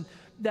person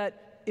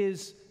that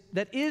is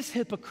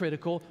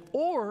hypocritical,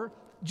 or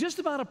just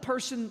about a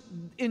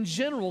person in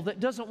general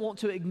that doesn't want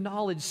to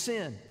acknowledge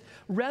sin.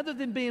 Rather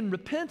than being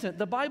repentant,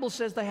 the Bible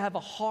says they have a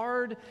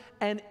hard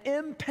and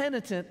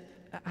impenitent,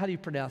 how do you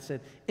pronounce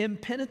it?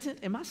 Impenitent?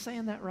 Am I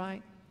saying that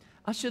right?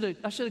 I should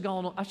have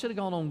gone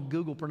on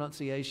Google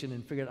pronunciation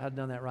and figured out how to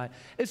done that right.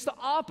 It's the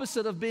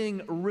opposite of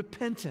being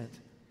repentant.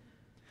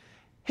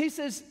 He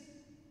says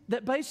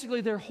that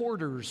basically they're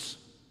hoarders.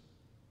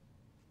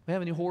 We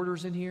have any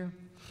hoarders in here?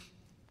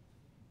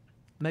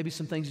 Maybe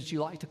some things that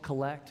you like to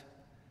collect.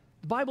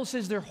 The Bible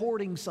says they're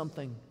hoarding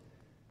something,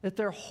 that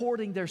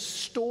they're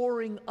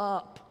storing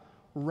up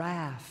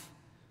wrath.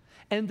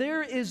 And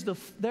there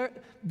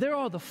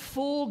are the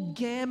full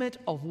gamut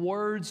of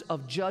words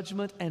of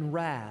judgment and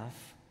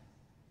wrath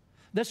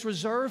that's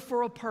reserved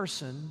for a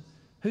person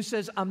who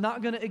says, I'm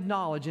not going to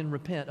acknowledge and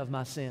repent of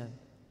my sin.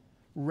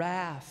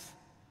 Wrath,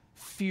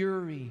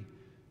 fury,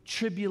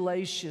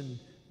 tribulation,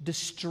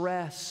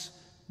 distress,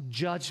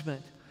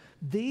 judgment.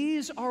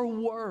 These are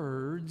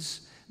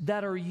words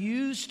that are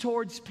used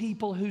towards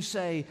people who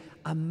say,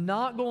 I'm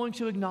not going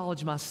to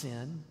acknowledge my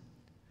sin,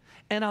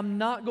 and I'm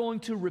not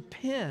going to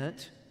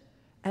repent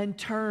and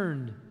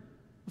turn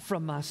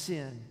from my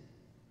sin.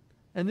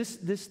 And this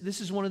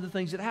is one of the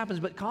things that happens.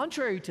 But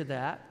contrary to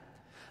that,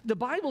 the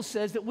Bible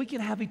says that we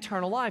can have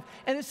eternal life.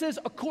 And it says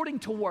according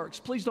to works.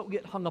 Please don't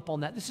get hung up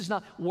on that. This is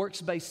not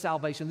works-based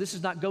salvation. This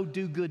is not go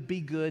do good, be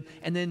good,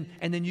 and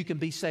then you can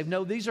be saved.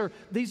 No, these are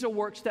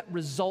works that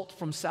result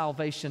from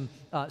salvation.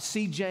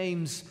 See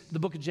James, the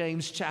book of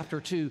James,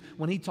 chapter 2,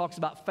 when he talks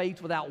about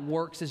faith without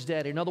works is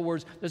dead. In other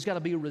words, there's got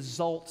to be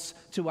results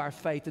to our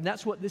faith. And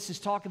that's what this is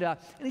talking about.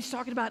 And he's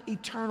talking about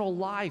eternal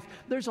life.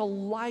 There's a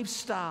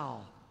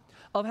lifestyle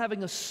of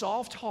having a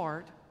soft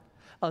heart,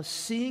 of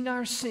seeing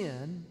our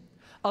sin,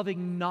 of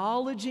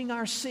acknowledging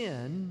our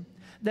sin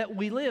that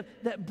we live,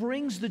 that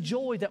brings the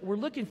joy that we're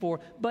looking for,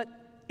 but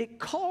it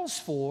calls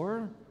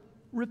for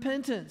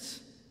repentance.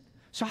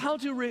 So how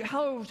do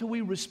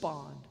we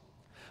respond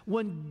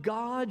when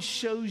God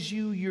shows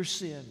you your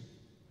sin?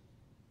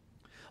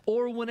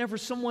 Or whenever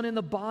someone in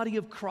the body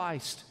of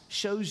Christ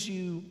shows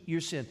you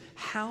your sin,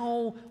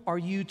 how are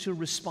you to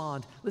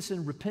respond?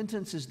 Listen,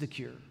 repentance is the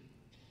cure.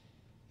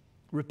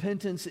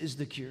 Repentance is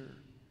the cure.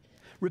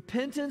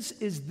 Repentance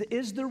is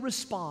the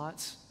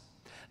response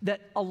that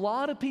a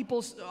lot of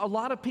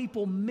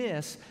people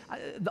miss.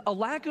 A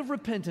lack of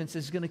repentance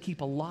is going to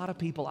keep a lot of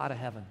people out of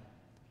heaven.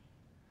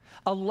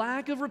 A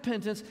lack of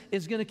repentance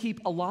is going to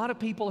keep a lot of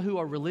people who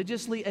are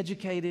religiously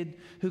educated,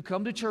 who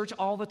come to church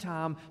all the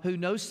time, who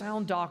know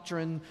sound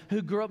doctrine,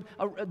 who grew up.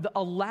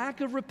 A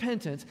lack of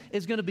repentance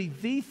is going to be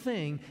the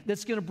thing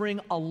that's going to bring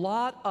a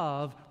lot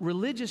of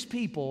religious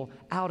people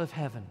out of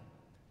heaven.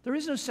 There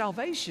is no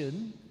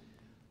salvation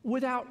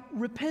without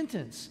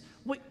repentance.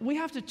 We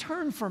have to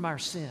turn from our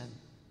sin.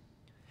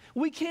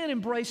 We can't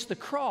embrace the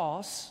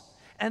cross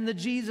and the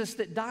Jesus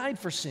that died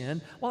for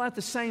sin while at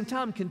the same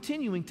time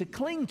continuing to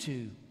cling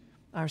to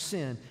our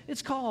sin.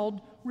 It's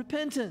called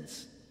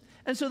repentance.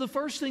 And so the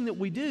first thing that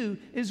we do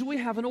is we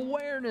have an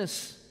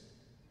awareness.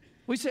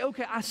 We say,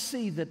 okay, I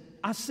see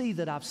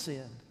that I've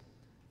sinned.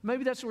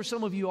 Maybe that's where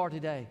some of you are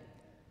today.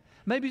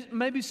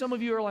 Maybe some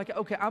of you are like,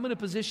 okay, I'm in a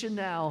position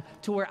now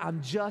to where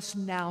I'm just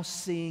now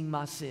seeing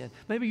my sin.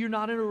 Maybe you're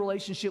not in a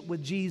relationship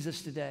with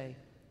Jesus today.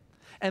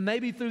 And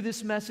maybe through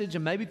this message,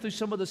 and maybe through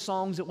some of the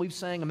songs that we've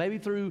sang, and maybe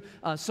through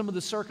some of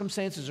the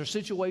circumstances or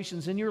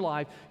situations in your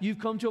life, you've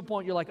come to a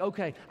point you're like,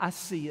 okay, I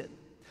see it.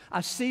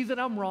 I see that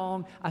I'm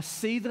wrong. I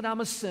see that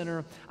I'm a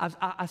sinner.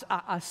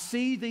 I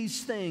see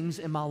these things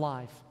in my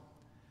life.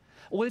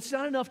 Well, it's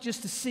not enough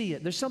just to see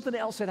it. There's something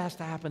else that has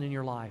to happen in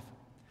your life.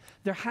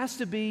 There has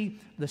to be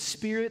the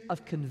spirit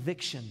of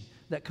conviction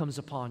that comes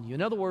upon you.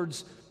 In other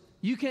words,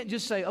 you can't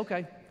just say,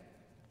 okay,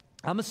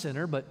 I'm a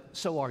sinner, but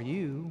so are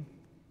you.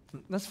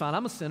 That's fine,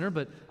 I'm a sinner,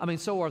 but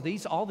so are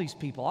all these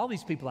people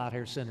out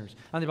here are sinners.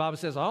 And the Bible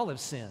says all have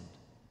sinned.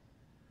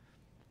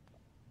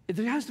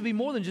 There has to be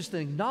more than just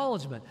an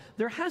acknowledgement.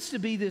 There has to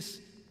be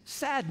this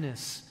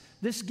sadness,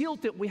 this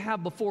guilt that we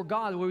have before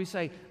God where we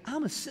say,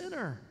 I'm a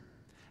sinner,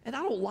 and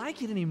I don't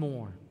like it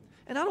anymore.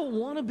 And I don't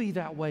want to be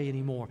that way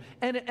anymore.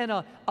 And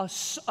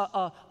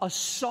a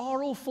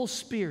sorrowful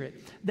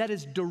spirit that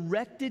is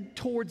directed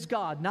towards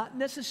God, not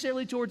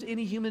necessarily towards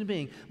any human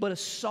being, but a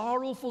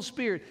sorrowful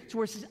spirit to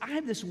where it says, I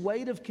have this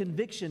weight of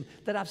conviction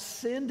that I've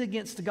sinned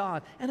against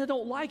God and I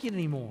don't like it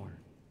anymore.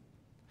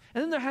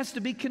 And then there has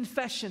to be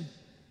confession.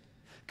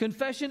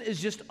 Confession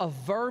is just a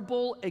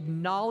verbal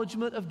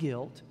acknowledgement of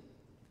guilt,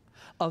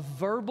 a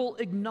verbal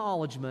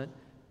acknowledgement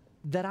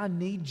that I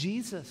need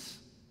Jesus.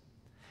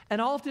 And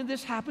often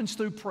this happens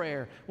through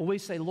prayer, when we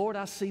say, Lord,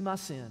 I see my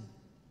sin.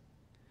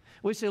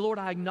 We say, Lord,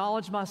 I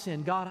acknowledge my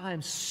sin. God, I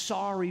am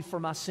sorry for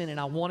my sin and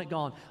I want it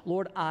gone.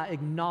 Lord, I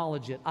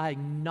acknowledge it. I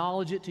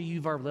acknowledge it to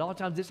you verbally. A lot of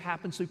times this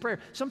happens through prayer.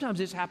 Sometimes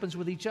this happens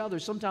with each other.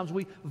 Sometimes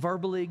we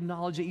verbally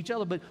acknowledge each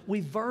other, but we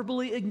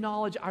verbally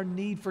acknowledge our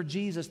need for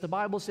Jesus. The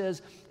Bible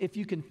says, if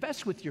you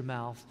confess with your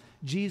mouth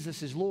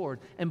Jesus is Lord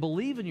and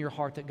believe in your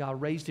heart that God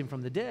raised him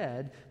from the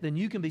dead, then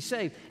you can be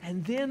saved.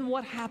 And then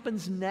what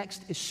happens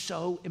next is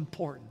so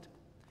important.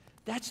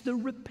 That's the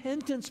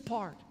repentance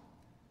part.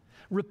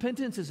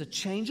 Repentance is a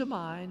change of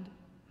mind,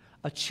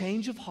 a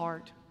change of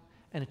heart,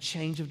 and a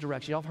change of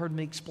direction. Y'all have heard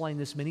me explain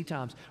this many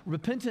times.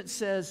 Repentance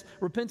is,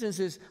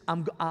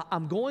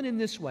 I'm going in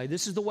this way.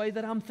 This is the way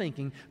that I'm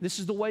thinking. This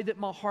is the way that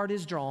my heart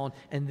is drawn.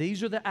 And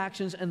these are the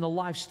actions and the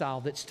lifestyle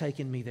that's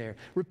taken me there.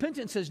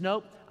 Repentance says,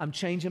 nope, I'm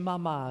changing my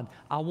mind.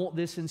 I want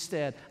this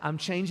instead. I'm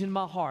changing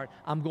my heart.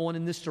 I'm going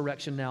in this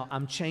direction now.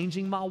 I'm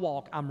changing my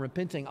walk. I'm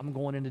repenting. I'm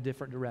going in a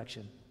different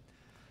direction.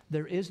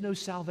 There is no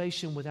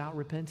salvation without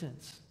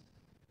repentance.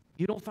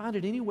 You don't find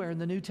it anywhere in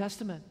the New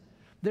Testament.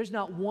 There's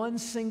not one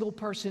single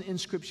person in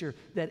Scripture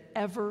that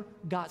ever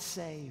got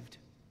saved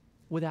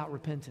without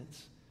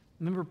repentance.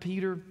 Remember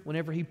Peter,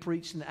 whenever he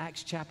preached in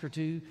Acts chapter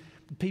 2,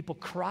 people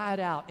cried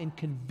out in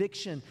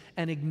conviction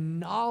and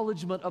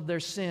acknowledgement of their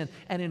sin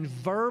and in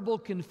verbal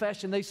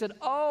confession. They said,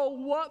 oh,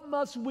 what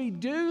must we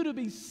do to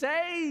be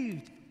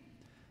saved?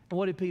 And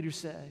what did Peter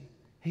say?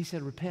 He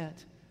said,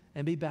 repent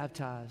and be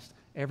baptized,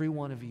 every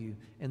one of you,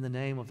 in the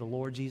name of the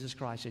Lord Jesus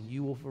Christ, and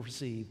you will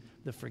receive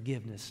the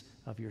forgiveness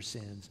of your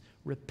sins.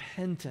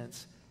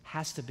 Repentance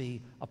has to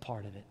be a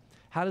part of it.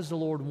 How does the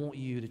Lord want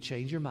you to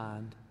change your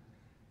mind,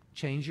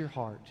 change your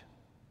heart,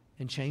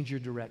 and change your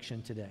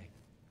direction today?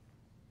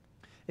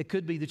 It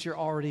could be that you're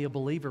already a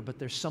believer, but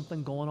there's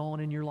something going on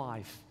in your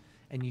life.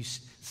 And you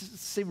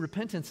see,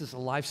 repentance is a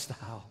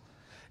lifestyle.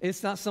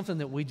 It's not something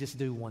that we just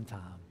do one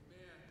time.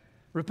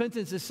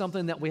 Repentance is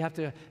something that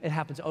it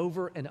happens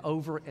over and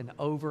over and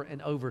over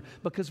and over,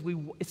 because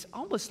it's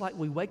almost like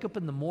we wake up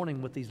in the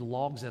morning with these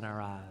logs in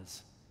our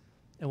eyes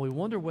and we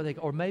wonder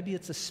or maybe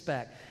it's a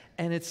speck,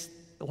 and it's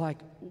like,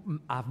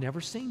 I've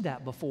never seen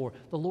that before.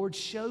 The Lord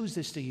shows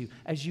this to you.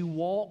 As you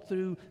walk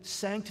through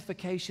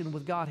sanctification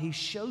with God, He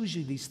shows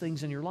you these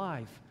things in your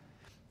life.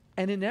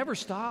 And it never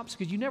stops,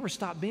 because you never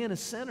stop being a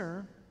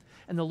sinner.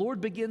 And the Lord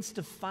begins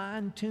to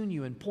fine-tune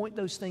you and point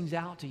those things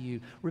out to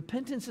you.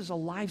 Repentance is a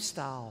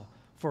lifestyle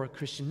for a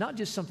Christian, not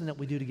just something that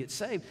we do to get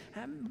saved.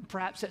 And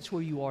perhaps that's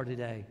where you are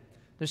today.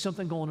 There's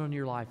something going on in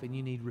your life and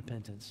you need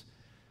repentance.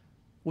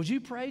 Would you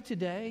pray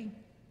today?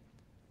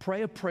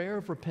 Pray a prayer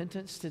of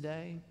repentance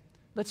today.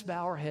 Let's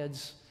bow our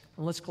heads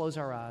and let's close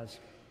our eyes.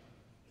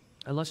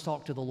 And let's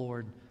talk to the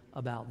Lord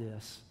about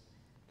this.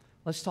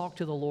 Let's talk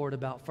to the Lord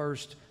about,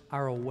 first,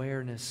 our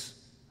awareness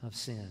of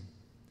sin.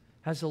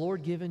 Has the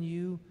Lord given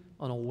you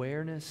an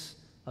awareness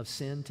of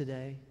sin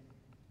today?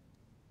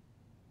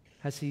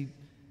 Has He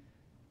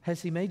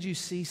made you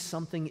see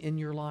something in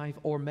your life,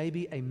 or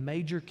maybe a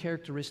major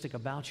characteristic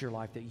about your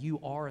life, that you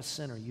are a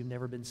sinner, you've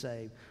never been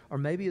saved? Or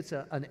maybe it's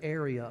an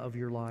area of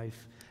your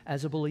life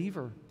as a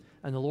believer,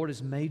 and the Lord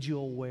has made you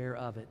aware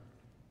of it.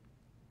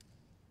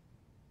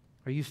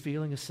 Are you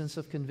feeling a sense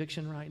of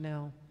conviction right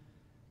now?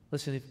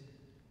 Listen,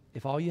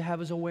 if all you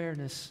have is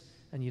awareness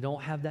and you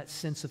don't have that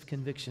sense of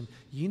conviction,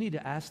 you need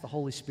to ask the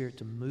Holy Spirit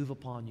to move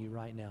upon you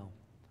right now.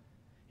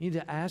 You need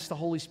to ask the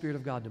Holy Spirit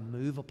of God to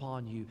move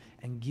upon you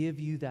and give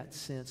you that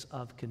sense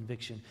of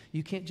conviction.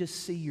 You can't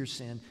just see your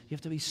sin. You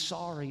have to be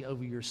sorry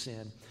over your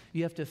sin.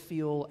 You have to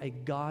feel a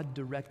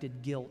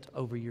God-directed guilt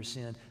over your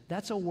sin.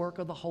 That's a work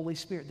of the Holy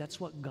Spirit. That's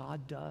what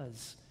God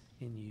does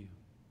in you.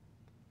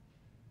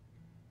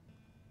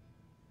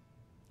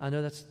 I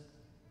know that's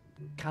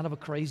kind of a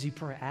crazy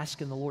prayer,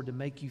 asking the Lord to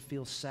make you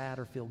feel sad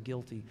or feel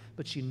guilty,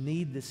 but you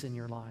need this in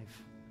your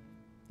life.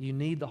 You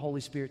need the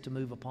Holy Spirit to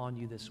move upon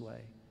you this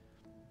way,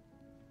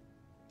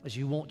 as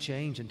you won't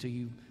change until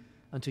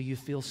you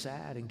feel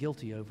sad and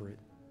guilty over it.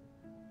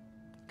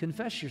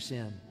 Confess your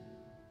sin.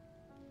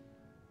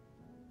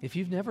 If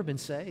you've never been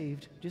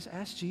saved, just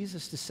ask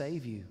Jesus to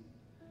save you.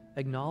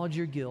 Acknowledge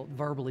your guilt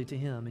verbally to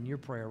Him in your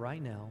prayer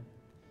right now.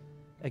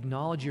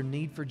 Acknowledge your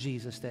need for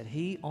Jesus, that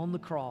He on the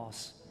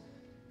cross,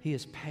 He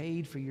has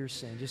paid for your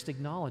sin. Just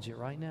acknowledge it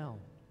right now.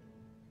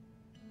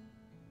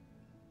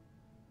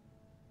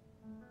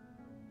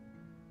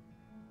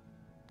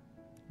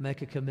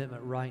 Make a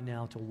commitment right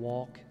now to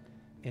walk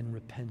in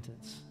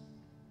repentance,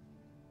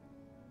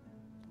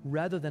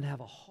 rather than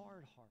have a hard